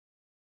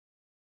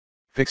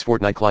Fix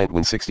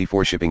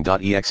FortniteClient-Win64-Shipping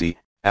exe,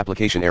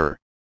 application error.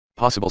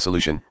 Possible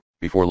solution: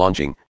 before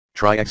launching,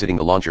 try exiting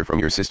the launcher from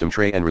your system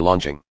tray and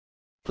relaunching.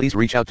 Please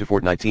reach out to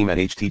Fortnite team at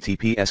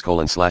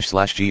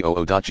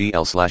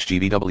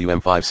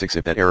https://goo.gl/gvwm56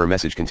 if that error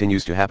message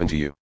continues to happen to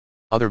you.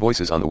 Other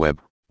voices on the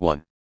web.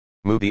 1.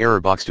 Move the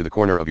error box to the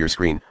corner of your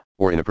screen,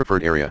 or in a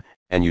preferred area,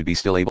 and you'd be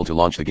still able to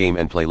launch the game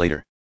and play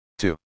later.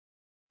 2.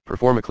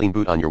 Perform a clean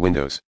boot on your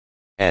Windows.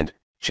 And,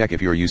 check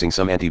if you're using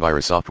some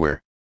antivirus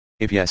software.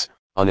 If yes,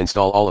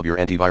 uninstall all of your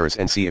antivirus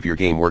and see if your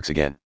game works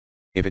again.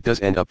 If it does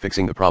end up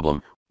fixing the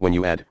problem, when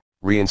you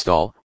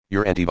reinstall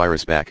your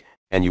antivirus back,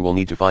 and you will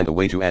need to find a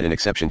way to add an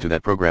exception to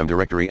that program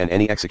directory and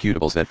any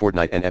executables that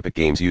Fortnite and Epic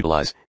Games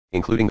utilize,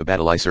 including the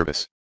BattlEye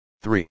service.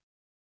 3.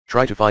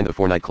 Try to find the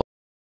Fortnite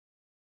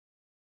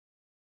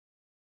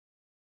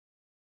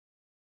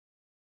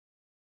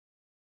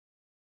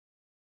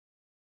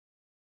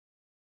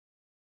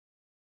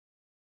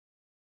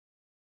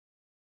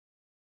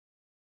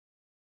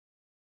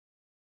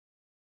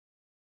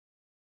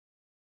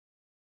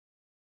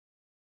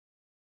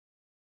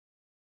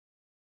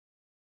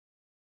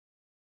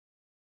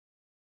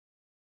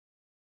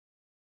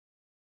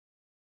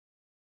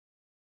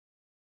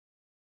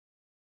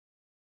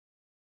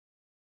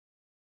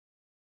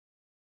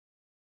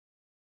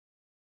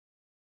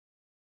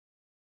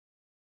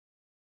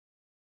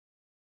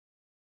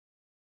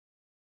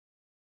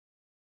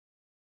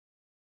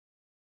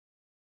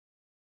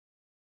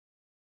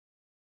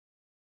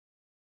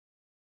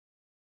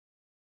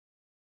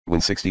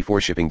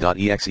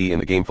Win64-Shipping.exe in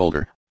the game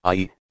folder,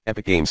 i.e.,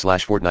 Epic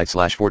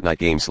Games/Fortnite/Fortnite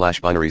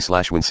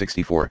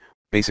Games/binary/Win64,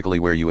 basically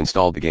where you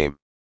installed the game.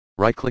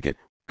 Right-click it,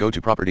 go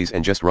to Properties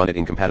and just run it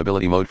in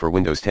compatibility mode for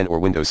Windows 10 or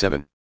Windows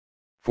 7.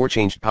 4.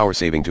 Changed power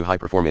saving to high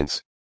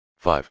performance.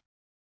 5.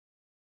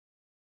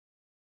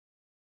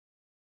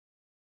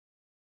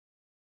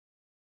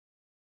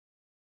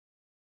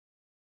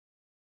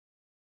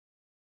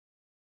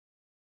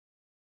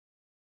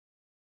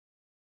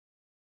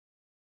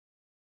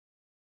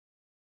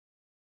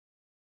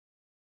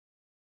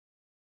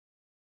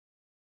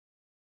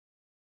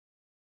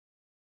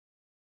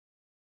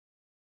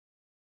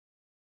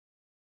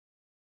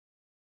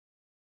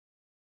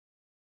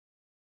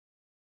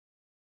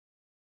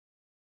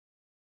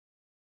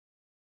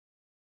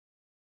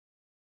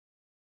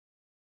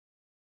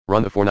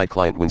 Run the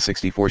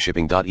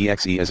FortniteClient-Win64-Shipping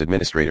exe as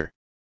administrator.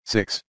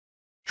 6.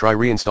 Try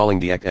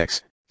reinstalling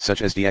DirectX,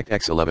 such as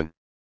DirectX 11.